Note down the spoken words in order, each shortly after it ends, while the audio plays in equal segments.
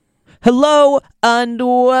Hello and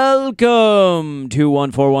welcome to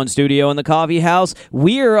 141 Studio in the Coffee House.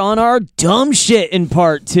 We're on our dumb shit in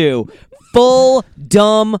part 2. Full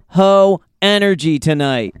dumb ho energy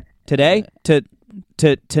tonight. Today? To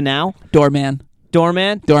now? Doorman.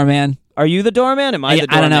 Are you the doorman? Am I the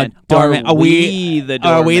doorman? I don't know. Doorman. Are we the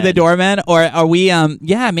doorman? Are we the doorman? Or are we,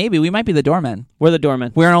 yeah, maybe. We might be the doorman. We're the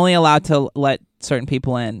doorman. We're only allowed to let certain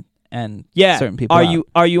people in and certain people out.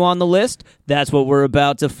 Are you on the list? That's what we're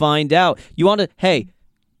about to find out. You want to, hey,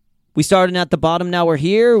 we starting at the bottom, now we're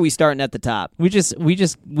here, or we starting at the top? We're just going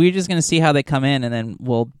to see how they come in, and then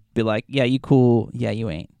we'll be like, yeah, you cool, yeah, you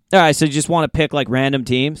ain't. All right, so you just want to pick like random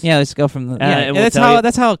teams? Yeah, let's go from the. And that's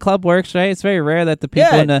how a club works, right? It's very rare that the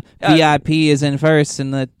people in the VIP is in first,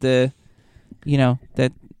 and that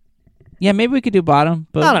Yeah, maybe we could do bottom,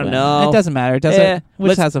 but I don't know. It doesn't matter. It doesn't. Yeah, we'll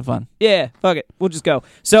just have some fun. Yeah, fuck it. We'll just go.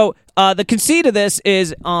 So the conceit of this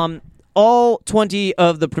is all 20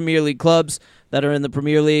 of the Premier League clubs that are in the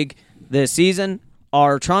Premier League this season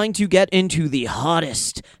are trying to get into the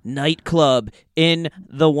hottest nightclub in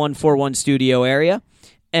the 141 studio area.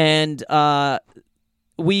 And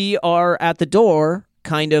we are at the door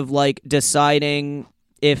kind of like deciding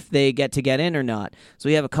if they get in or not. So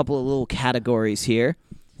we have a couple of little categories here.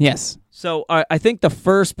 Yes. So I think the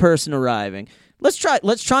first person arriving, let's try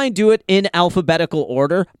and do it in alphabetical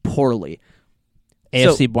order poorly.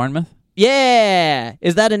 AFC Bournemouth? Yeah.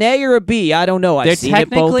 Is that an A or a B? I don't know. I've seen it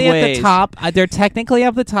both ways. At the top. They're technically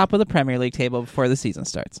at the top of the Premier League table before the season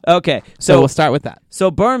starts. Okay. So we'll start with that. So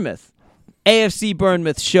Bournemouth. AFC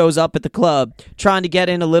Bournemouth shows up at the club, trying to get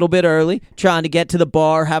in a little bit early, trying to get to the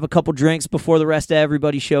bar, have a couple drinks before the rest of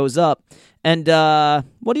everybody shows up. And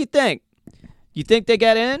what do you think? You think they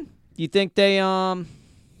get in? You think they yeah.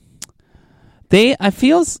 It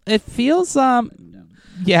feels Do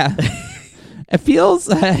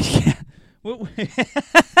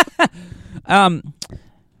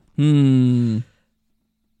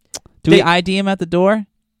we ID him at the door?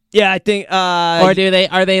 Yeah, I think. Or are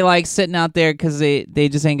they like sitting out there because they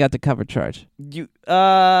just ain't got the cover charge? They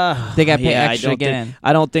got paid extra to get in.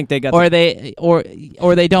 I don't think they got. Or they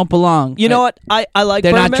don't belong. You know what? I like.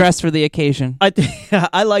 They're Bournemouth. Not dressed for the occasion.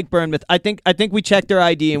 I like Bournemouth. I think we check their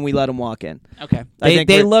ID and we let them walk in. Okay.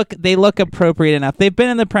 They look appropriate enough. They've been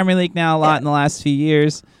in the Premier League now a lot in the last few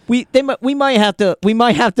years. We might have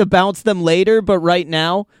to bounce them later, but right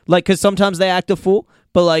now, like, because sometimes they act a fool.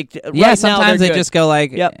 But like, sometimes they just go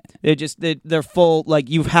like, yep, they're full. Like,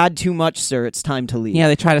 you've had too much, sir. It's time to leave. Yeah,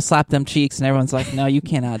 they try to slap them cheeks, and everyone's like, no, you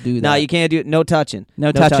cannot do that. No, you can't do it. No touching.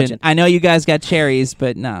 No touching. I know you guys got cherries,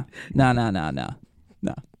 but no.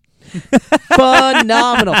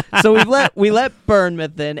 Phenomenal. So we let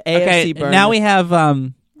Bournemouth in. AFC okay, Bournemouth. Now we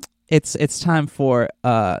have it's time for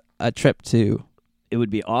a trip to. It would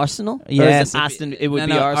be Arsenal? Yes. It would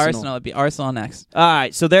be Arsenal. It'd be Arsenal next. All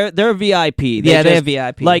right, so they're VIP. They're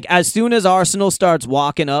VIP. Like, as soon as Arsenal starts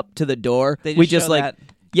walking up to the door, we just like... that.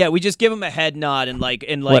 Yeah, we just give them a head nod and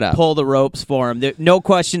pull the ropes for them. No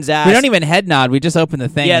questions asked. We don't even head nod. We just open the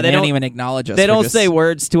thing. And they don't even acknowledge us. They don't say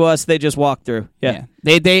words to us. They just walk through. Yeah.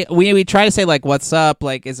 We try to say like, "What's up?"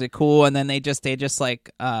 Like, "Is it cool?" And then they just like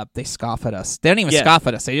they scoff at us. They don't even scoff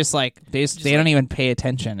at us. They just like they don't even pay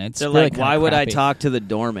attention. It's they're really like, "Why would I crappy. talk to the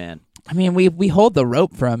doorman?" I mean, we hold the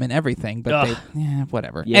rope for them and everything, but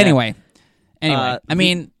whatever. Yeah. Anyway, I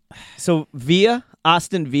mean, so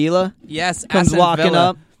Aston Villa, yes, comes Aston walking Villa.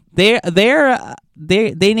 up. They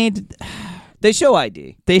need. They show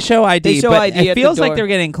ID. They show ID, but ID it feels like they're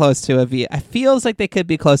getting close to a VIP. It feels like they could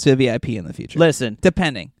be close to a VIP in the future. Listen.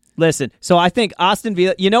 So I think Aston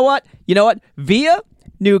Villa. You know what? Villa,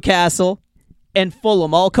 Newcastle, and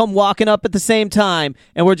Fulham all come walking up at the same time,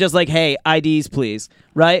 and we're just like, "Hey, IDs, please!"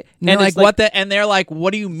 Right? And like, what the? And they're like,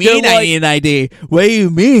 "What do you mean I need an ID? What do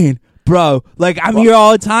you mean?" Bro, like, I'm here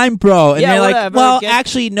all the time, bro. And they're like, well,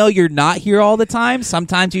 actually, no, you're not here all the time.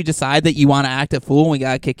 Sometimes you decide that you want to act a fool and we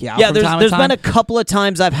got to kick you out from time to time. There's been a couple of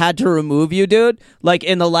times I've had to remove you, dude, like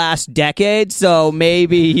in the last decade. So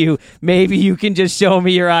maybe you can just show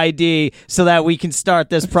me your ID so that we can start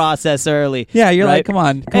this process early. Yeah, you're right? like, come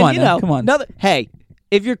on. Hey,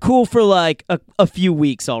 if you're cool for like a few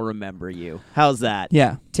weeks, I'll remember you. How's that?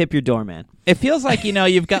 Yeah. Tip your doorman. It feels like,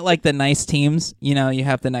 you've got like the nice teams. You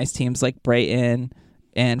have the nice teams like Brighton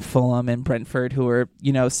and Fulham and Brentford who are,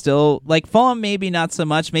 still like Fulham, maybe not so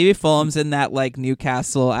much. Maybe Fulham's in that like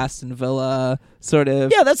Newcastle, Aston Villa sort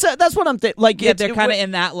of. Yeah, that's what I'm thinking. Like, yeah, they're kind of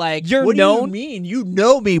in that like, what do you mean? You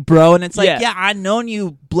know me, bro. And it's like, I known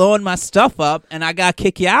you blowing my stuff up and I got to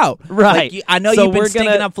kick you out. Right. Like, I know you've been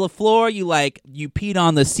stinking up the floor. You peed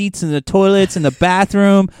on the seats in the toilets in the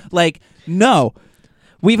bathroom. Like, no.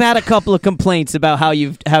 we've had a couple of complaints about how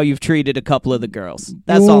you've treated a couple of the girls.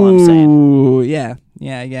 That's all I'm saying. Ooh, yeah.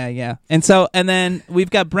 And then we've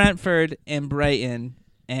got Brentford and Brighton,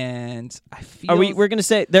 and I feel We're gonna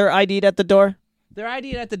say they're ID'd at the door. They're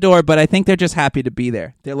ID'd at the door, but I think they're just happy to be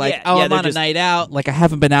there. They're like, I'm on a night out. Like, I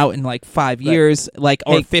haven't been out in like 5 years,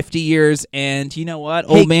 or 50 years, and you know what?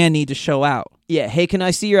 Old man need to show out. Yeah, hey, can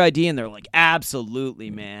I see your ID? And they're like, absolutely,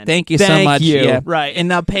 man. Thank you so much. You. Yeah. Right.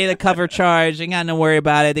 And they'll pay the cover charge. They got to worry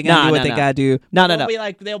about it. They got to do what they got to do. No. Be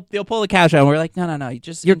like, they'll pull the couch out, and we're like, no. You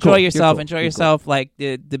just You're enjoy cool. yourself. Cool. Enjoy yourself. Cool. Like,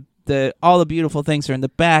 the all the beautiful things are in the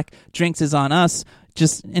back. Drinks is on us.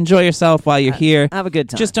 Just enjoy yourself while you're here. Have a good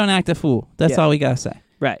time. Just don't act a fool. That's all we got to say.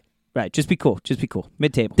 Right. Just be cool.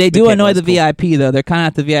 Mid-table. They do annoy the VIP, though. They're kind of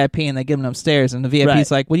at the VIP, and they give them upstairs, and the VIP's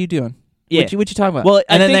like, what are you doing? Yeah. What you talking about? Well,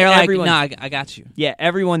 and then think they're like, everyone, nah, I got you. Yeah,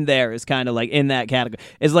 everyone there is kind of like in that category.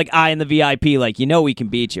 It's like I and the VIP, like, we can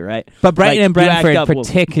beat you, right? But Brighton and Brentford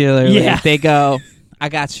particularly, they go, I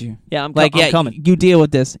got you. Yeah, I'm coming. You deal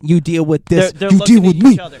with this. You deal with this. They're you looking deal at with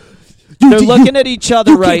me. each other. They're looking at each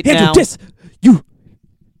other right now. This.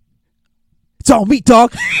 It's all me,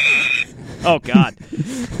 dog. Oh, God.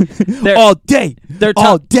 All day.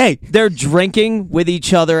 All day. They're drinking with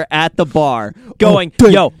each other at the bar, going,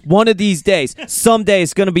 one of these days, someday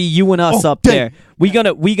it's going to be you and us up there. We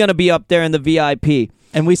gonna be up there in the VIP.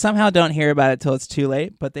 And we somehow don't hear about it till it's too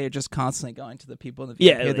late, but they're just constantly going to the people in the VIP.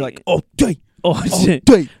 Yeah, they're like, all day. All day.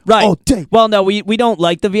 Right. All day. Well, no, we don't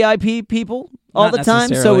like the VIP people all Not the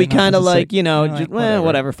time, so we kind of like,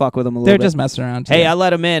 whatever, fuck with them a little bit. They're just messing around too. Hey, I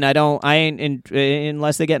let them in. I ain't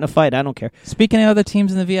unless they get in a fight, I don't care. Speaking of other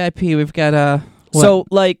teams in the VIP, we've got So,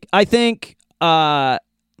 like, I think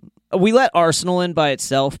we let Arsenal in by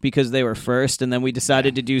itself because they were first, and then we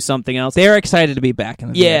decided to do something else. They're excited to be back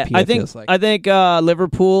in the VIP. I think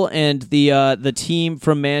Liverpool and the team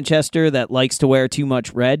from Manchester that likes to wear too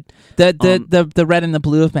much red. The red and the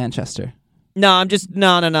blue of Manchester. No, I'm just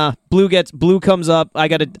no. Blue comes up. I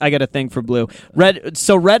got a thing for blue. Red.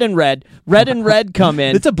 So red and red come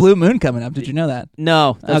in. It's a blue moon coming up. Did you know that?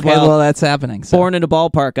 No. Well, that's happening. So. Born in a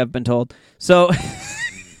ballpark, I've been told. So.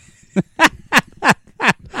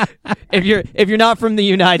 If you're not from the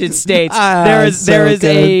United States, there is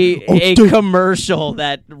a commercial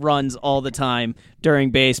that runs all the time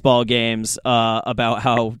during baseball games about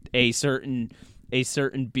how a certain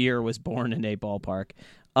beer was born in a ballpark.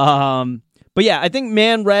 But yeah, I think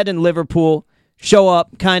Man Red and Liverpool show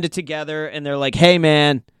up kind of together, and they're like, "Hey,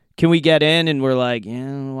 man, can we get in?" And we're like,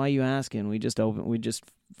 "Yeah, why are you asking? We just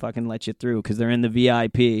fucking let you through because they're in the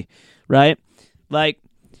VIP, right?" Like,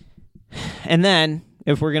 and then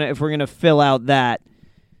if we're gonna fill out that,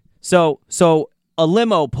 so a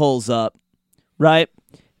limo pulls up, right,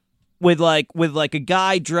 with like a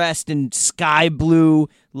guy dressed in sky blue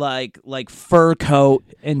like fur coat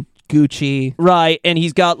and Gucci, right, and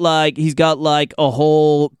he's got like a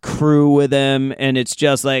whole crew with him, and it's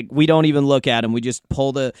just like we don't even look at him. We just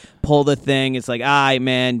pull the thing. It's like,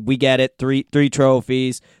 man, we get it. Three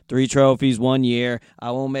trophies, 1 year.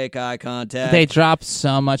 I won't make eye contact. They dropped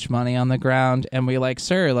so much money on the ground, and we like,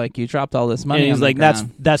 sir, like you dropped all this money. And he's on like, the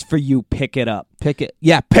ground. that's for you. Pick it up. Pick it.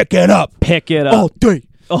 Yeah, pick it up. Pick it up. All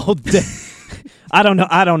day. I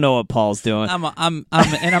don't know what Paul's doing. I'm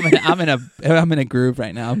in a groove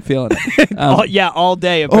right now. I'm feeling it. All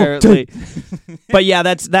day apparently. But yeah,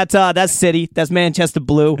 that's City. That's Manchester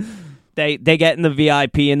Blue. They get in the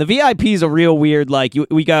VIP, and the VIP is a real weird. Like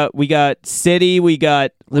we got City, we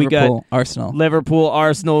got Arsenal, Liverpool,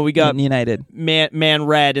 Arsenal, we got United, Man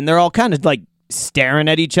Red, and they're all kind of like staring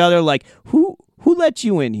at each other, like who let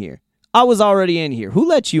you in here? I was already in here. Who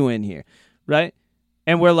let you in here? Right?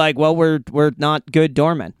 And we're like, well, we're not good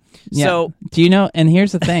doormen. Yeah. So do you know? And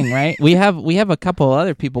here's the thing, right? we have a couple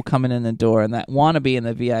other people coming in the door and that want to be in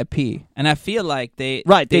the VIP, and I feel like they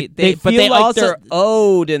feel like they're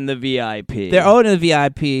owed in the VIP. They're owed in the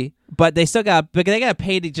VIP, but they got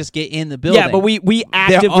paid to just get in the building. Yeah, but we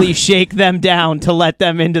actively shake them down to let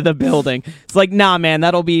them into the building. It's like, nah, man,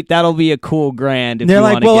 that'll be a cool grand. If they're you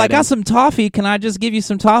like, well, I got in. some toffee. Can I just give you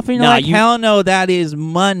some toffee? And like, hell no, that is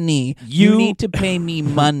money. You need to pay me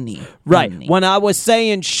money. Right. Money. When I was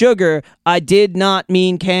saying sugar, I did not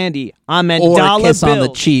mean candy. I meant or dollar a kiss bills. On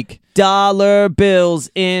the cheek. Dollar bills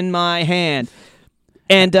in my hand.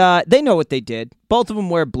 And they know what they did. Both of them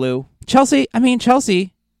wear blue. Chelsea's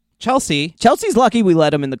lucky we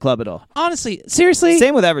let them in the club at all. Honestly, seriously.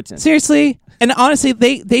 Same with Everton. Seriously. And honestly,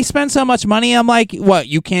 they spend so much money. I'm like, what?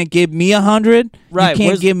 You can't give me 100? Right. You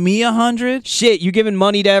can't give me 100? Shit, you giving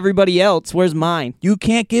money to everybody else. Where's mine? You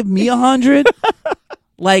can't give me 100?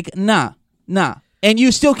 Like, nah. And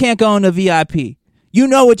you still can't go into VIP. You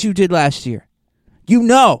know what you did last year.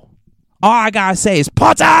 all I gotta say is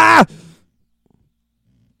Potter.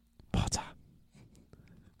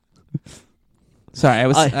 Sorry,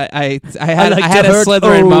 I had a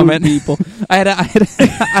Slytherin moment. People. I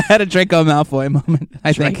had a Draco Malfoy moment.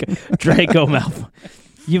 I think Draco Malfoy.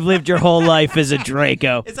 You've lived your whole life as a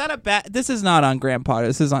Draco. Is that a bad? This is not on Graham Potter.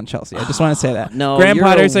 This is on Chelsea. I just want to say that. No, Graham you're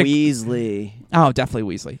Potter's a Weasley. Oh,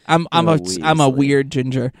 definitely Weasley. I'm a Weasley. weird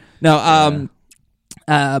ginger. No,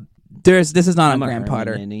 this is not on I'm a Graham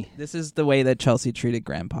Potter. Hermione. This is the way that Chelsea treated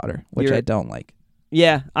Graham Potter, which I don't like.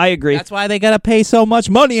 Yeah, I agree. That's why they gotta pay so much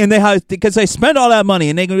money, and because they spend all that money,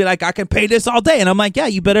 and they gonna be like, I can pay this all day, and I'm like, yeah,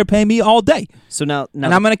 you better pay me all day. So now and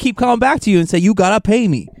I'm gonna keep coming back to you and say, you gotta pay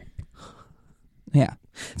me. Yeah.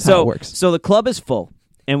 That's how it works. So the club is full,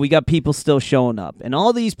 and we got people still showing up, and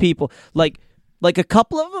all these people, like a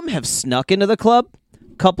couple of them have snuck into the club.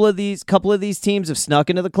 Couple of these teams have snuck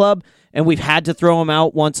into the club, and we've had to throw them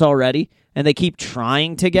out once already, and they keep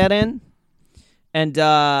trying to get in,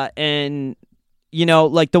 and you know,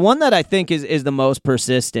 like the one that I think is the most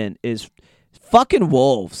persistent is fucking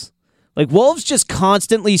Wolves. Like, Wolves just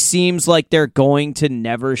constantly seems like they're going to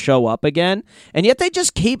never show up again, and yet they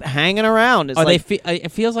just keep hanging around. It's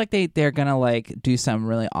it feels like they're gonna like do something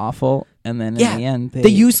really awful, and then in the end, they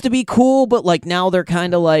used to be cool, but like now they're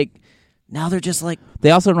kind of like, now they're just like,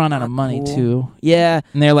 they also run out of money too. Yeah,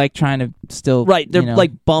 and they're like trying to still they're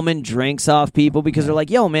like bumming drinks off people because they're like,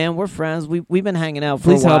 yo man, we're friends. We've been hanging out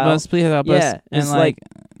for a while. Please help us. Yeah, and like.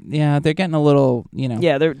 Yeah, they're getting a little,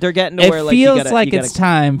 Yeah, they're getting to where like it feels you gotta, like it's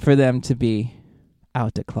time for them to be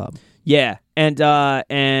out the club. Yeah, and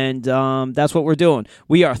that's what we're doing.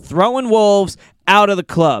 We are throwing Wolves out of the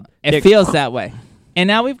club. It feels that way. And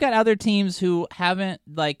now we've got other teams who haven't,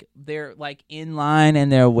 like, they're like in line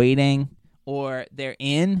and they're waiting, or they're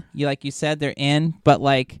in. Like you said, they're in, but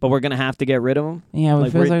we're gonna have to get rid of them. Yeah,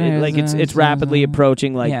 like it's rapidly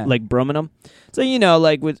approaching like brooming them. So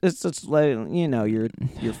like it's like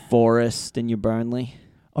your Forest and your Burnley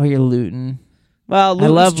or your Luton. Well,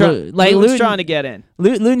 Luton's trying to get in.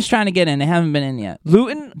 Luton's trying to get in. They haven't been in yet.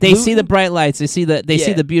 Luton, see the bright lights. They see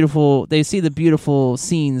the beautiful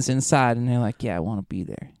scenes inside, and they're like, yeah, I want to be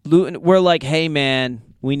there. Luton, we're like, hey man,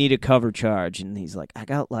 we need a cover charge, and he's like, I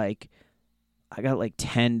got like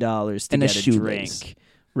 $10 to get a drink,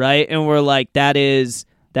 right? And we're like, that is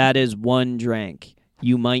one drink.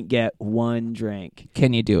 You might get one drink.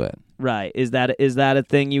 Can you do it? Right. Is that a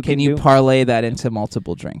thing you can do? Can you parlay that into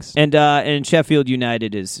multiple drinks? And Sheffield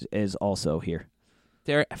United is also here.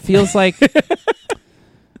 There feels like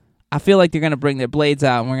I feel like they're gonna bring their blades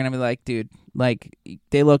out, and we're gonna be like, dude, like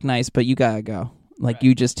they look nice, but you gotta go. Like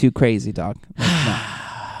you just too crazy, dog. Like, no.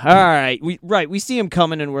 All right, we see him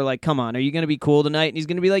coming, and we're like, "Come on, are you gonna be cool tonight?" And he's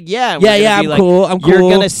gonna be like, "Yeah, I'm cool. I'm cool.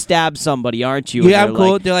 You're gonna stab somebody, aren't you?" Yeah, I'm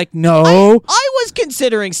cool. They're like, "No, I was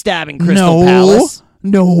considering stabbing Crystal Palace.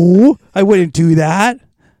 No, I wouldn't do that.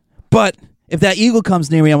 But if that eagle comes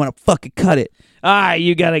near me, I want to fucking cut it." All right,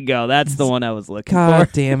 you gotta go. That's the one I was looking for. God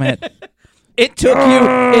damn it! It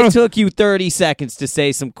took you 30 seconds to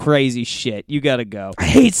say some crazy shit. You gotta go. I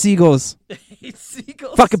hate seagulls. I hate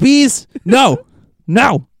seagulls. Fucking bees. No.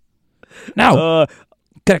 Gotta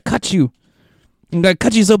cut you. I'm gonna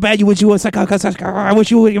cut you so bad. I wish you gotta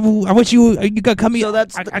cut me. So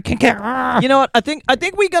that's I can't. You know what? I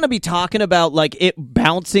think we're gonna be talking about like it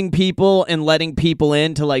bouncing people and letting people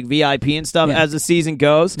in to like VIP and stuff as the season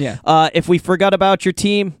goes. Yeah. If we forgot about your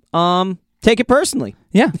team, take it personally.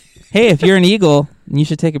 Yeah. Hey, if you're an Eagle, you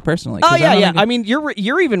should take it personally. Oh yeah. I mean,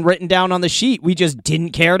 you're even written down on the sheet. We just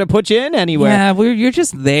didn't care to put you in anywhere. Yeah, you're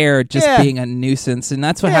just there, being a nuisance, and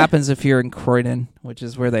that's what happens if you're in Croydon, which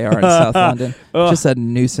is where they are in South London. Just a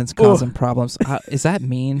nuisance causing problems. Is that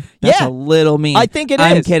mean? That's a little mean. I think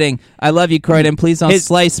I'm is. Kidding. I love you, Croydon. Please don't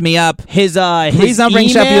slice me up. Please don't bring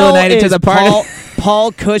Sheffield United to the party.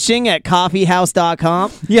 Paul Cushing at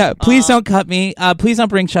coffeehouse.com. Yeah, please don't cut me. Please don't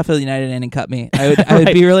bring Sheffield United in and cut me. I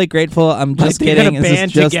would be really grateful. I'm just kidding. This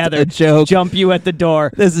is just a joke. Jump you at the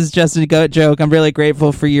door. This is just a joke. I'm really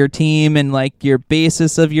grateful for your team and like your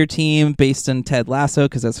basis of your team based on Ted Lasso,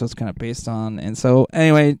 because that's what it's kind of based on. And so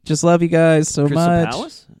anyway, just love you guys so Crystal much.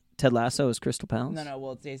 Palace? Ted Lasso is Crystal Palace? No,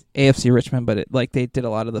 well, it's AFC Richmond, but they did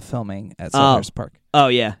a lot of the filming at Selhurst Park. Oh,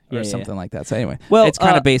 yeah. Or something like that. So anyway, well, it's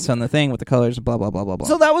kind of based on the thing with the colors, blah, blah, blah, blah, blah.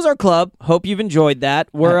 So that was our club. Hope you've enjoyed that.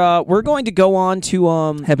 We're going to go on to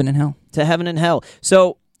Heaven and Hell. To Heaven and Hell.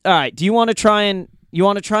 So, all right, do you want to try and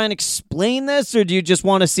explain this, or do you just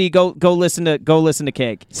want to see go listen to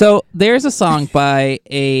Cake? So there's a song by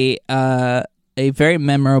a very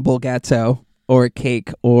memorable gatto or a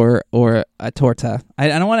cake or a torta. I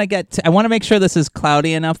don't want to I want to make sure this is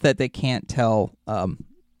cloudy enough that they can't tell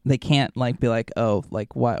They can't like be like, oh,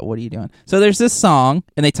 like what are you doing? So there's this song,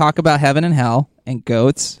 and they talk about heaven and hell, and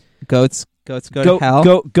goats go to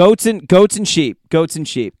hell. Goats and sheep. Goats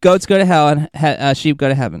go to hell, and sheep go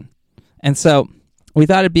to heaven. And so we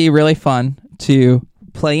thought it'd be really fun to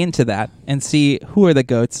play into that and see who are the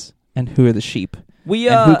goats and who are the sheep.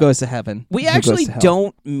 And who goes to heaven? We actually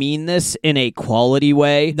don't mean this in a quality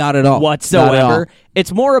way. Not at all. Whatsoever. Not at all.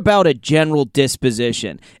 It's more about a general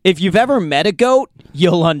disposition. If you've ever met a goat,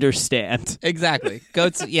 you'll understand. Exactly.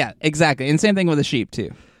 Goats, yeah, exactly. And same thing with a sheep,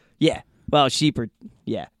 too. Yeah. Well, sheep are...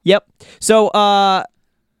 Yeah. Yep. So, our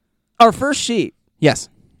first sheep. Yes.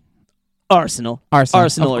 Arsenal or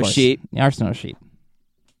sheep. The Arsenal or sheep.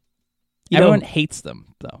 Everyone hates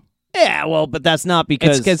them, though. Yeah, well, but that's not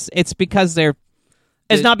because... It's because they're...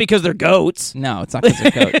 It's not because they're goats. No, it's not because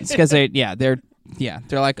they're goats. It's because they're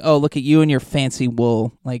like, oh, look at you and your fancy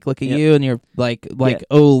wool. Like, look at you and your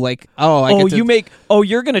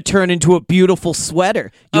you're gonna turn into a beautiful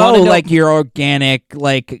sweater. Your organic,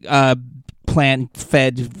 plant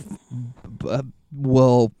fed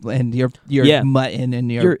wool and your mutton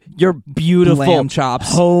and your beautiful lamb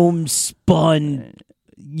chops, homespun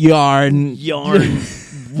yarn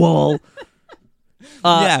wool.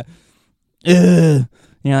 Yeah. Ugh.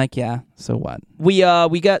 You're like, yeah. So what?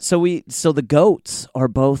 So the goats are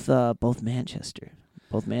both Manchester,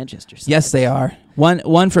 sides. Yes, they are.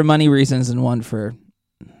 One for money reasons and one for.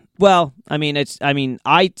 Well, I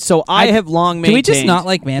have long maintained. Do we just not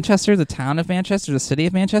like Manchester, the town of Manchester, the city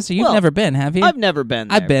of Manchester? You've never been, have you? I've never been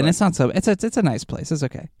there. I've been. It's not so. It's a nice place. It's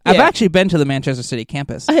okay. Yeah. I've actually been to the Manchester City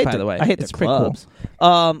campus. By the way, I hate it's the pretty clubs.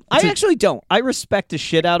 Cool. I actually don't. I respect the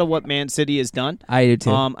shit out of what Man City has done. I do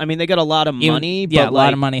too. They got a lot of money. A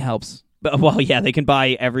lot of money helps. But, well, yeah, they can buy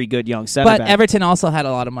every good young center back. But Everton also had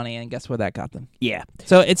a lot of money, and guess where that got them? Yeah.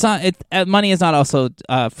 So it's not. Money is not also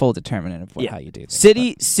full determinant of how you do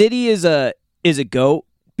things. City is a goat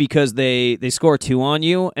because they score 2 on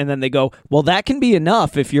you, and then they go, well, that can be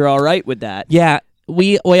enough if you're all right with that. Yeah,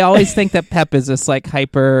 we always think that Pep is this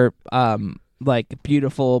hyper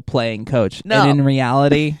beautiful playing coach. No. And in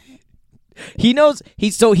reality, he knows he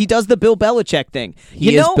does the Bill Belichick thing.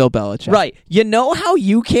 He is Bill Belichick. Right. You know how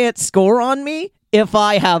you can't score on me if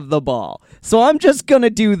I have the ball. So I'm just going to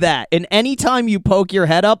do that. And anytime you poke your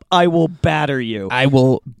head up, I will batter you. I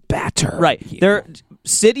will batter. Right. You.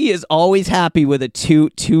 City is always happy with a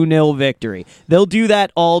 2-0 victory. They'll do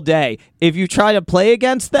that all day. If you try to play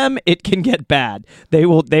against them, it can get bad. They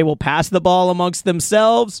will pass the ball amongst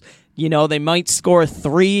themselves. They might score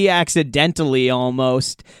 3 accidentally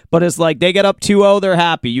almost, but it's like they get up 2-0, they're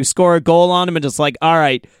happy. You score a goal on them and it's like, all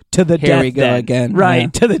right, to the death then. Here we go again. Right, yeah.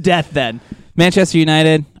 To the death then. Manchester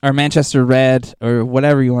United or Manchester Red or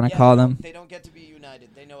whatever you want to call them. They don't get to be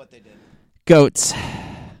united. They know what they did. Goats.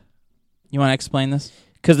 You want to explain this?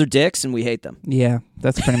 Because they're dicks and we hate them. Yeah,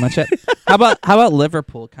 that's pretty much it. How about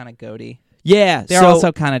Liverpool? Kind of goaty. Yeah, they're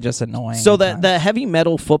also kind of just annoying. So the heavy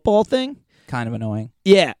metal football thing, kind of annoying.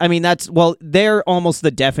 Yeah, they're almost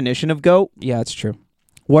the definition of goat. Yeah, it's true.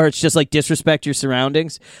 Where it's just like disrespect your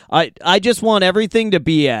surroundings. I just want everything to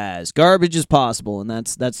be as garbage as possible, and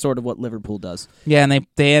that's sort of what Liverpool does. Yeah, and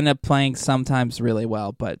they end up playing sometimes really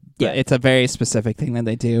well, but it's a very specific thing that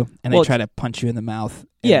they do, and they try to punch you in the mouth.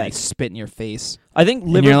 And they spit in your face. I think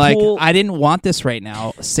Liverpool... And you're like, I didn't want this right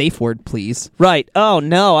now. Safe word, please. Right. Oh,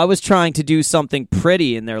 no, I was trying to do something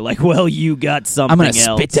pretty, and they're like, well, you got something else. I'm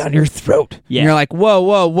going to spit down your throat. Yeah. And you're like, whoa,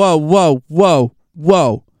 whoa, whoa, whoa, whoa,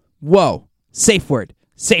 whoa, whoa. Safe word.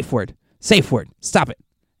 Safe word. Safe word. Stop it.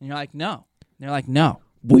 And you're like, no. And they're like, no.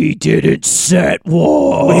 We didn't set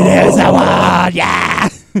war. We didn't set war. Yeah.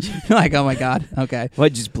 You're like, oh, my God. Okay. Well, I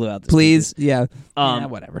just blew out this. Please. Yeah.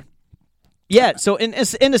 Whatever. Yeah, so in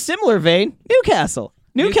a similar vein, Newcastle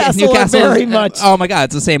are very much... Oh, my God,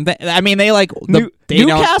 it's the same thing. I mean, they like...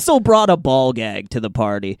 Newcastle brought a ball gag to the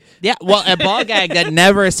party. Yeah, well, a ball gag that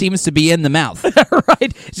never seems to be in the mouth.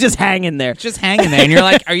 Right? It's just hanging there. It's just hanging there. And you're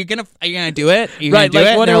like, are you gonna do it? Are you gonna do it?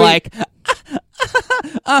 And they're like,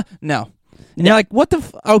 no. And you're like, what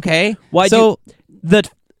the... Okay.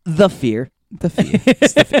 The fear. The fear.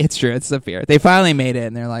 It's true. It's the fear. They finally made it,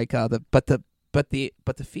 and they're like, but the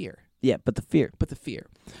fear. Yeah, but the fear.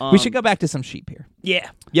 We should go back to some sheep here. Yeah.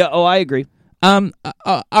 Yeah, oh, I agree.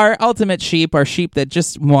 Our ultimate sheep, our sheep that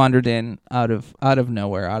just wandered in out of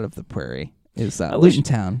nowhere, out of the prairie, is Luton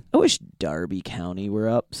Town. I wish Derby County were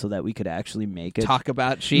up so that we could actually talk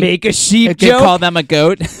about sheep. Make a sheep joke. Call them a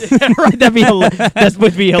goat. Right, that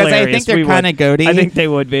would be hilarious. Because I think they're kind of goaty. I think they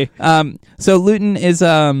would be. So Luton is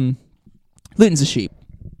Luton's a sheep.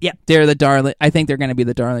 Yeah. They're the darling. I think they're going to be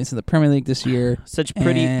the darlings of the Premier League this year. Such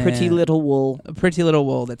pretty little wool. A pretty little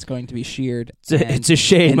wool that's going to be sheared. It's a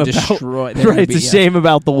shame and about destroyed. Right, it's a shame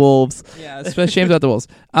about the Wolves. Yeah, it's a shame about the Wolves.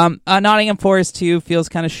 Nottingham Forest too feels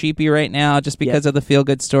kind of sheepy right now, just because of the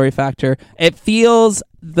feel-good story factor. It feels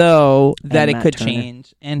though that it could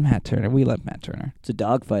change. And Matt Turner, we love Matt Turner. It's a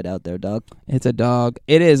dogfight out there, dog. It's a dog.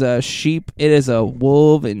 It is a sheep. It is a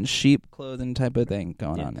wolf in sheep clothing type of thing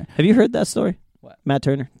going on there. Have you heard that story? What? Matt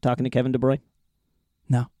Turner talking to Kevin De Bruyne.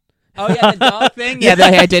 No. Oh yeah, the dog thing. Yeah,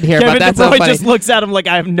 I did hear about that. Kevin De Bruyne so funny. just looks at him like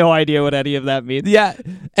I have no idea what any of that means. Yeah,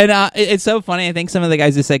 and it's so funny. I think some of the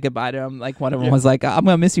guys who said goodbye to him, like one of them was like, "I'm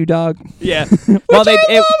gonna miss you, dog." Yeah. Well,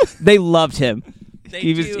 they loved him.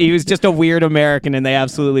 He was just a weird American, and they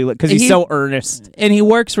absolutely because he's so earnest, and he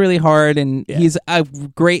works really hard, and he's a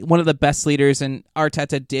one of the best leaders. And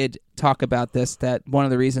Arteta did talk about this, that one of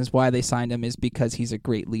the reasons why they signed him is because he's a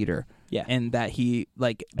great leader. Yeah, and that he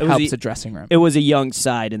helps the dressing room. It was a young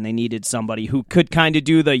side, and they needed somebody who could kind of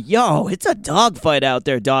do the it's a dogfight out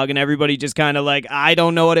there, dog, and everybody just kind of like, I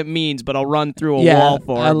don't know what it means, but I'll run through a wall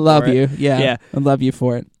for it. I love you. Yeah, I love you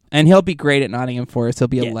for it. And he'll be great at Nottingham Forest. He'll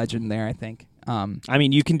be a legend there, I think. I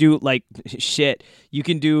mean, you can do you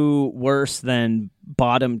can do worse than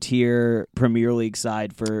bottom tier Premier League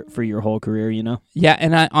side for your whole career, you know? Yeah,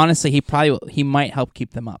 and honestly, he might help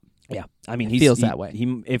keep them up. Yeah, I mean, he feels that way.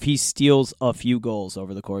 If he steals a few goals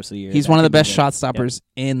over the course of the year, he's one of the best shot stoppers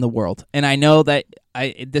in the world. And I know that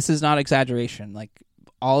this is not exaggeration. Like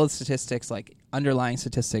all the statistics, like underlying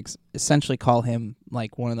statistics, essentially call him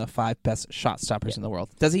like one of the 5 best shot stoppers in the world.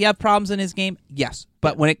 Does he have problems in his game? Yes,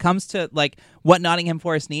 but when it comes to like what Nottingham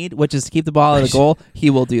Forest need, which is to keep the ball out of the goal, he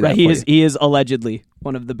will do that. He is allegedly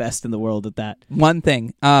one of the best in the world at that. One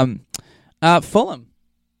thing, Fulham,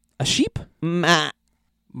 a sheep.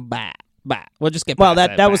 Bah. We'll just get. Well,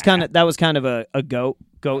 that was kind of a goat.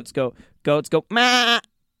 Goats go mah,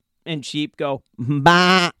 and sheep go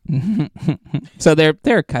bah. So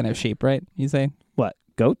they're kind of sheep, right? You say what?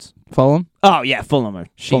 Goats? Fulham? Oh yeah, Fulham are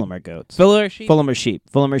sheep. Fulham are goats. Fulham are sheep. Fulham are sheep.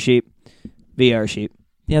 Fulham are sheep. VR sheep.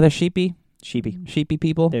 Yeah, they're sheepy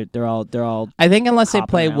people. They're all. I think unless they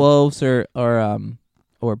play around. Wolves or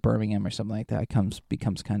Birmingham or something like that, they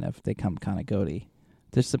become kind of goaty.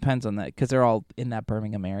 This depends on that because they're all in that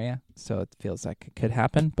Birmingham area, so it feels like it could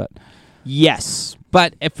happen. But yes,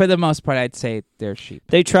 but for the most part, I'd say they're sheep.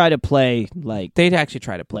 They try to play like they'd actually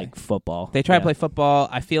try to play like football. They try to play football.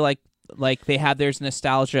 I feel like there's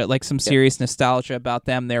nostalgia, like some serious nostalgia about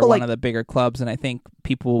them. They're one of the bigger clubs, and I think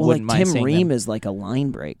people wouldn't mind Tim seeing Ream them. is like a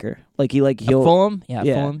line breaker. Like he'll Fulham,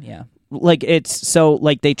 Fulham, yeah. Like it's so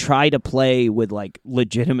like they try to play with like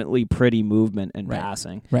legitimately pretty movement and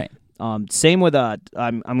passing. Right. Same with I'm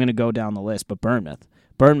going to go down the list, but Bournemouth.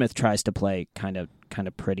 Bournemouth tries to play kind of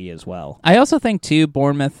pretty as well. I also think too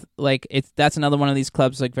Bournemouth, like that's another one of these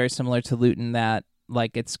clubs like very similar to Luton that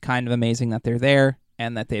like it's kind of amazing that they're there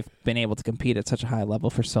and that they've been able to compete at such a high level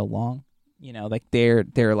for so long. You know, like they're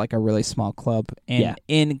like a really small club, and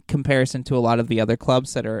in comparison to a lot of the other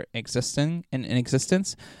clubs that are existing in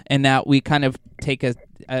existence, and that we kind of take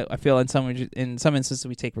I feel in some instances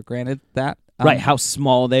we take for granted that right how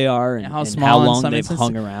small they are and how long they've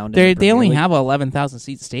hung around. They only have a 11,000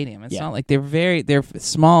 seat stadium. It's not like they're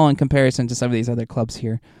small in comparison to some of these other clubs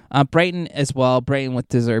here. Brighton as well. Brighton with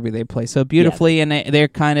De Zerbi, they play so beautifully, and they're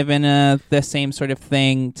kind of in the same sort of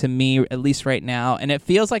thing to me, at least right now. And it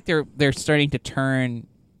feels like they're starting to turn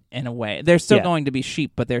in a way. They're still going to be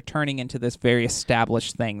sheep, but they're turning into this very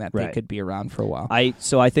established thing that they could be around for a while.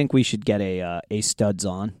 So I think we should get a Studs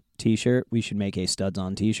On T-shirt. We should make a Studs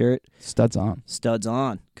On T-shirt. Studs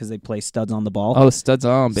On, because they play studs on the ball. Oh, Studs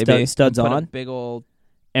On, baby. Studs On, big old.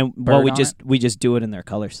 And we just do it in their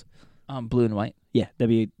colors. Blue and white. Yeah, that'd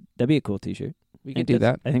be a cool T-shirt. We can do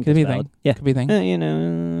that. I think could be a valid. thing. Yeah, could be a thing. You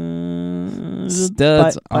know,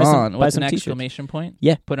 Studs On. What's an t-shirts. exclamation point?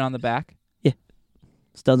 Yeah, put it on the back. Yeah,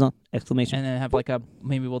 Studs On exclamation. And then have like a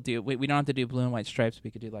maybe we'll do. We don't have to do blue and white stripes.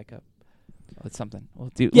 We could do like a. It's something. We'll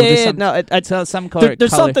do. Some color.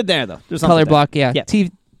 There's something there though. There's color block. Yeah.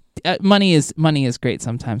 Money is great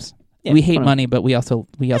sometimes. Yeah, we hate money, but we also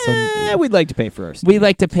we'd like to pay for our studio. We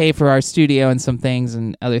like to pay for our studio and some things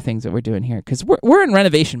and other things that we're doing here because we're in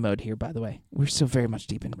renovation mode here. By the way, we're still very much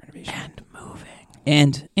deep in renovation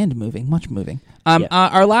and moving, much moving.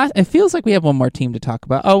 Our last, it feels like we have one more team to talk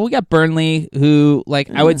about. Oh, we got Burnley, who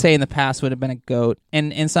I would say in the past would have been a goat,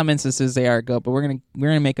 and in some instances they are a goat, but we're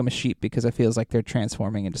gonna make them a sheep because it feels like they're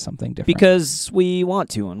transforming into something different. Because we want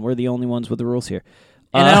to, and we're the only ones with the rules here.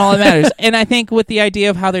 And that's all that matters. And I think with the idea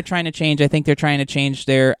of how they're trying to change, I think they're trying to change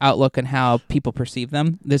their outlook on how people perceive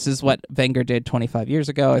them. This is what Wenger did 25 years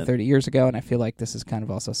ago or 30 years ago, and I feel like this is kind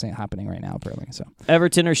of also happening right now, apparently. So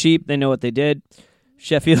Everton are sheep. They know what they did.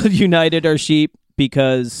 Sheffield United are sheep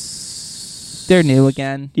because they're new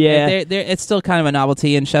again. Yeah. It's still kind of a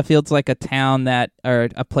novelty, and Sheffield's like a town or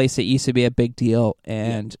a place that used to be a big deal,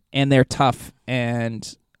 and they're tough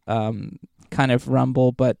and kind of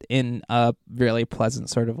rumble, but in a really pleasant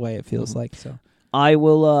sort of way, it feels like. So I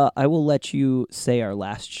will let you say our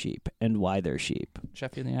last sheep and why they're sheep.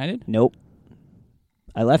 Sheffield United? Nope.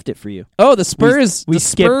 I left it for you. Oh, the Spurs. We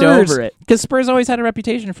skipped over it. Because Spurs always had a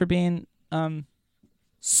reputation for being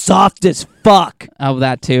soft as fuck. Oh,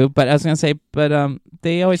 that too. But I was going to say,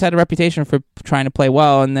 they always had a reputation for trying to play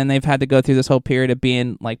well, and then they've had to go through this whole period of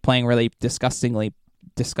being like playing really disgusting,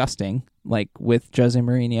 like with Jose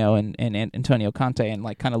Mourinho and Antonio Conte, and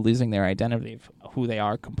like kind of losing their identity of who they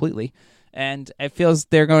are completely. And it feels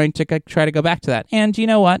they're going to try to go back to that. And you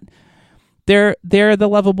know what? They're the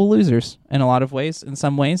lovable losers in a lot of ways, in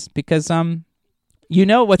some ways, because you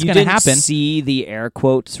know what's going to happen. You didn't see the air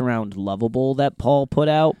quotes around lovable that Paul put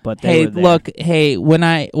out, but they were there. Look,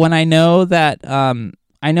 when I know that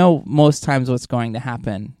I know most times what's going to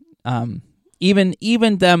happen.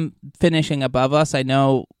 Even them finishing above us, I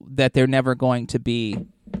know that they're never going to be,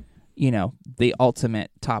 the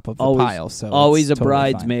ultimate top of the pile. So always a totally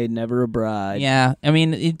bridesmaid, fine. never a bride. Yeah, I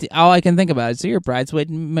mean, all I can think about is you're a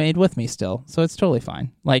bridesmaid with me still, so it's totally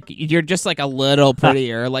fine. Like you're just like a little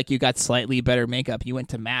prettier, like you got slightly better makeup. You went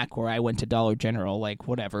to MAC where I went to Dollar General. Like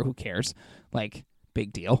whatever, who cares? Like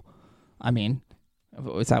big deal. I mean.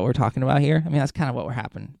 Is that what we're talking about here? I mean, that's kind of what we're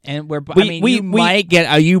happening, and you might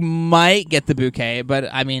get the bouquet, but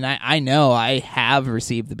I mean, I know I have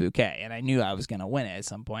received the bouquet, and I knew I was going to win it at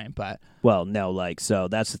some point. But so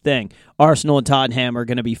that's the thing. Arsenal and Tottenham are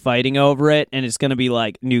going to be fighting over it, and it's going to be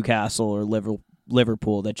like Newcastle or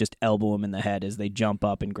Liverpool that just elbow them in the head as they jump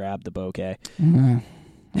up and grab the bouquet. Mm-hmm.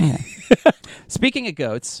 Yeah. Speaking of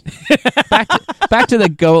goats, back to the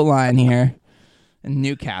goat line here,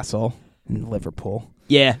 Newcastle. Liverpool.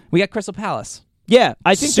 Yeah. We got Crystal Palace. Yeah,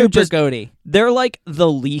 I think super goaty. They're like the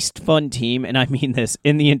least fun team, and I mean this,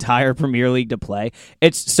 in the entire Premier League to play.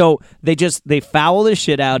 It's so they foul the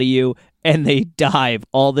shit out of you and they dive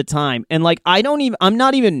all the time. And like I'm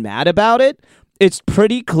not even mad about it. It's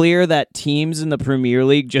pretty clear that teams in the Premier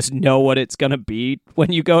League just know what it's going to be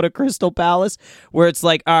when you go to Crystal Palace, where it's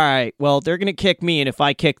like, all right, well, they're going to kick me, and if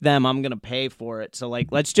I kick them, I'm going to pay for it. So like,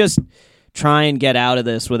 let's just try and get out of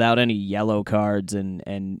this without any yellow cards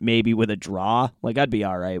and maybe with a draw. Like, I'd be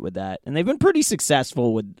all right with that. And they've been pretty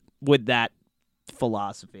successful with that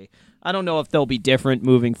philosophy. I don't know if they'll be different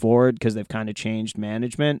moving forward because they've kind of changed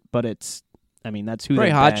management, but that's who Roy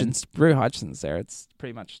they've Hodgson's there. It's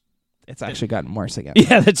pretty much, it's actually gotten worse again.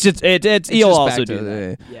 Yeah, that's just, he'll also do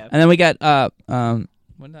that. Yeah. And then we got, what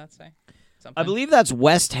did that say? Something? I believe that's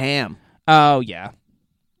West Ham. Oh, yeah.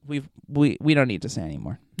 We don't need to say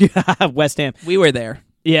anymore. West Ham. We were there.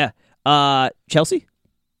 Yeah. Chelsea?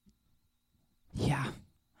 Yeah.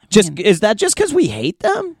 Is that just because we hate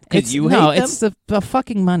them? Because you hate them? No, it's the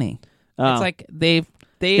fucking money. Oh. It's like they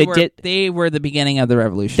were the beginning of the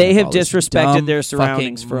revolution. They have disrespected their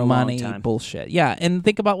surroundings for a long time. Bullshit. Yeah, and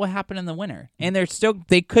think about what happened in the winter, and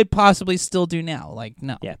they could possibly still do now. Like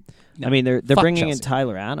no. Yeah. No. I mean they're bringing Chelsea. in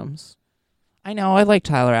Tyler Adams. I know, I like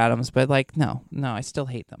Tyler Adams, but like, no, I still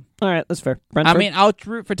hate them. All right, that's fair. Brentford? I mean, I'll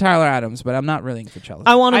root for Tyler Adams, but I'm not rooting for Chelsea.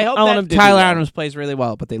 I want hope him to Tyler do well. Adams plays really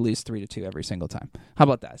well, but they lose 3-2 every single time. How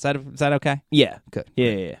about that? Is that okay? Yeah. Good.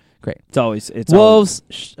 Yeah. Great. It's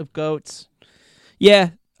Wolves of goats.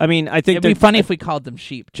 Yeah. I mean, I think it'd be funny if we called them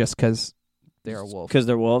sheep just because they're a wolf. Because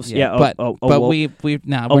they're wolves. Yeah. But wolf, a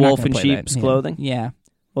wolf in sheep's clothing. Yeah.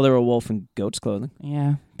 Well, they're a wolf in goat's clothing.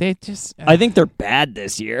 Yeah. They just. I think they're bad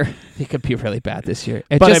this year. They could be really bad this year.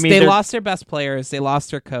 They lost their best players. They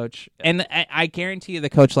lost their coach, and I guarantee you, the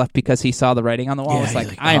coach left because he saw the writing on the wall. It's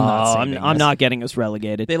like, I'm not getting us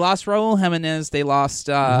relegated. They lost Raul Jimenez. They lost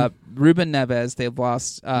Ruben Neves. They've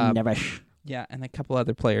lost Neves. Yeah, and a couple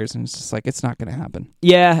other players, and it's just like it's not going to happen.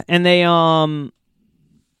 Yeah, and they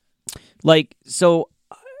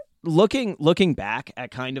looking back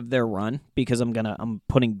at kind of their run, because I'm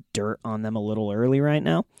putting dirt on them a little early right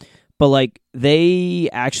now, but like they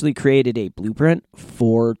actually created a blueprint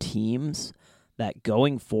for teams that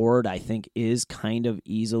going forward I think is kind of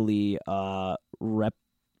easily replicated.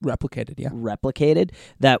 Yeah, replicated,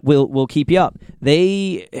 that will keep you up.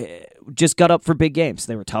 They just got up for big games.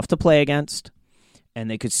 They were tough to play against,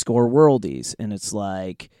 and they could score worldies. And it's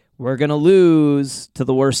like, we're gonna lose to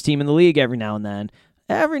the worst team in the league every now and then.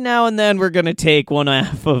 every now and then we're going to take one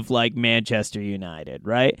off of like Manchester United,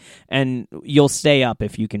 right? And you'll stay up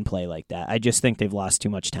if you can play like that. I just think they've lost too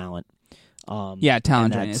much talent.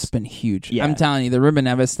 Talent drain has been huge. Yeah. I'm telling you, the Ruben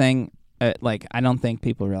Neves thing, I don't think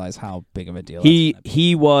people realize how big of a deal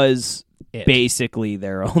he was basically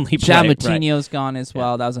their only player. Moutinho's gone as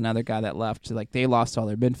well. That was another guy that left. Like, they lost all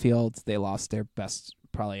their midfields. They lost their best,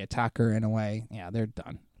 probably, attacker in a way. Yeah, they're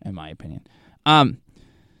done, in my opinion. And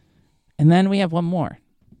then we have one more.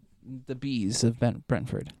 The Bees of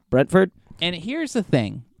Brentford. Brentford? And here's the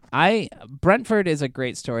thing. Brentford is a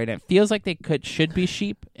great story, and it feels like they should be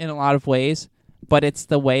sheep in a lot of ways, but it's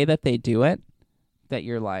the way that they do it that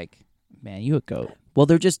you're like, man, you a goat. Well,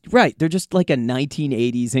 they're just like a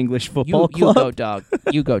 1980s English football club. You go, dog.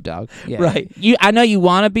 You go, dog. Yeah. Right. I know you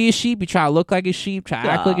want to be a sheep. You try to look like a sheep, try to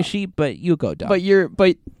act like a sheep, but you go, dog.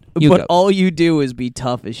 But all you do is be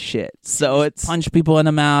tough as shit. So it's punch people in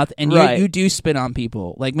the mouth, and you do spit on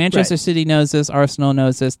people. Like, Manchester City knows this, Arsenal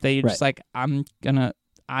knows this. They're just like, I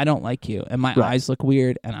don't like you, and my eyes look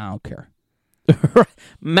weird, and I don't care.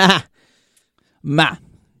 Ma.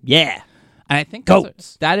 Yeah. And I think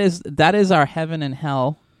that is our heaven and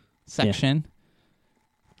hell section.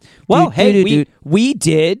 Yeah. Well, we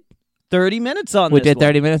did 30 minutes on this one. We did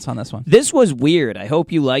 30 minutes on this one. This was weird. I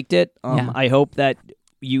hope you liked it. I hope that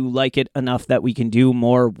you like it enough that we can do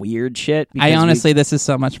more weird shit. This is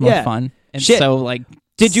so much more fun. And so, like,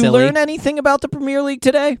 did you silly. learn anything about the Premier League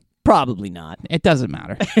today? Probably not. It doesn't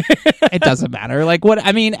matter. It doesn't matter. Like, what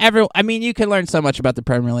I mean, you can learn so much about the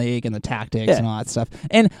Premier League and the tactics and all that stuff.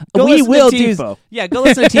 And we will do. Yeah, go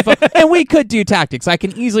listen to Tifo. And we could do tactics. I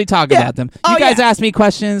can easily talk about them. You guys ask me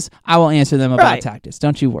questions, I will answer them about tactics.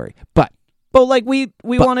 Don't you worry. But like we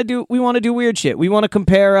want to do weird shit. We want to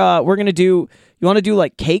compare. We're gonna do. You want to do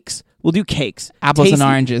like cakes? We'll do cakes. Apples and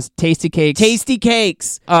oranges. Tasty cakes. Tasty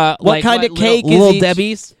cakes. What kind of cake is Little each?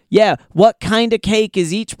 Debbie's? Yeah. What kind of cake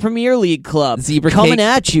is each Premier League club? Zebra coming cake?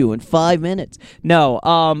 at you in 5 minutes. No.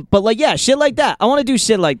 But like, shit like that. I want to do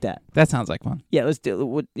shit like that. That sounds like fun. Yeah, let's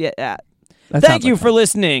do it. Yeah. That Thank you for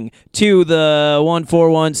listening to the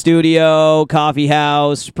 141 Studio Coffee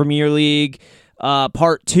House Premier League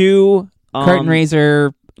Part 2 Curtain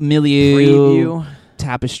Raiser Milieu preview.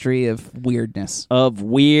 Tapestry of weirdness.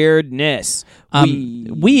 We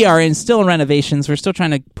are still in renovations. We're still trying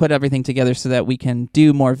to put everything together so that we can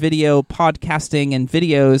do more video podcasting and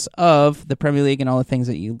videos of the Premier League and all the things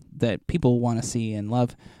that people want to see and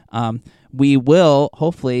love. We will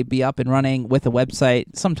hopefully be up and running with a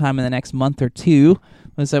website sometime in the next month or two,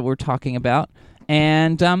 was that we're talking about.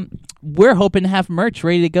 And we're hoping to have merch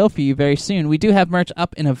ready to go for you very soon. We do have merch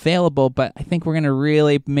up and available, but I think we're going to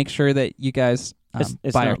really make sure that you guys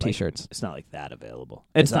buy our T-shirts. It's not like that available.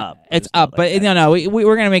 It's up. It's up, but no.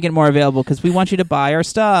 We're going to make it more available because we want you to buy our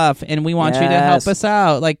stuff and we want you to help us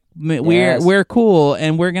out. Like, we're cool,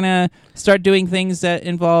 and we're going to start doing things that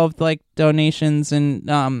involve like donations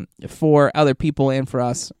and for other people and for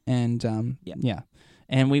us. And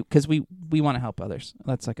and because we want to help others.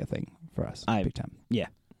 That's like a thing for us. Big time. Yeah.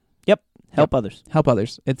 Yep. Help others. Help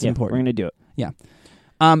others. It's important. We're going to do it. Yeah.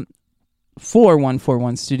 For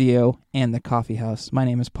 141 Studio and the Coffee House, my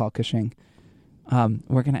name is Paul Cushing.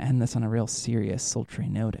 We're going to end this on a real serious, sultry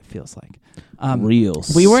note, it feels like.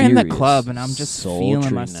 We were in the club, and I'm just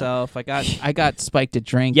feeling myself. I got spiked a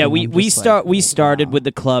drink. Yeah, we started with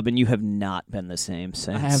the club, and you have not been the same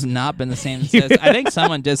since. I have not been the same since. I think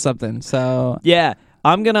someone did something, so... Yeah,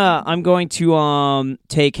 I'm going to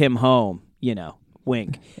take him home,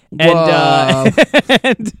 wink.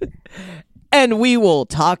 And and we will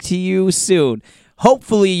talk to you soon.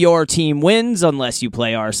 Hopefully your team wins, unless you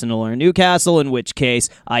play Arsenal or Newcastle, in which case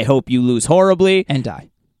I hope you lose horribly. And die.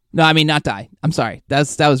 No, I mean not die. I'm sorry.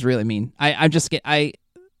 That was really mean. I just hope you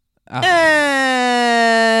lose.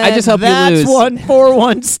 That's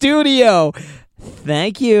 141 Studio.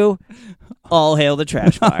 Thank you. All hail the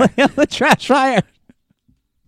trash fire. All hail the trash fire.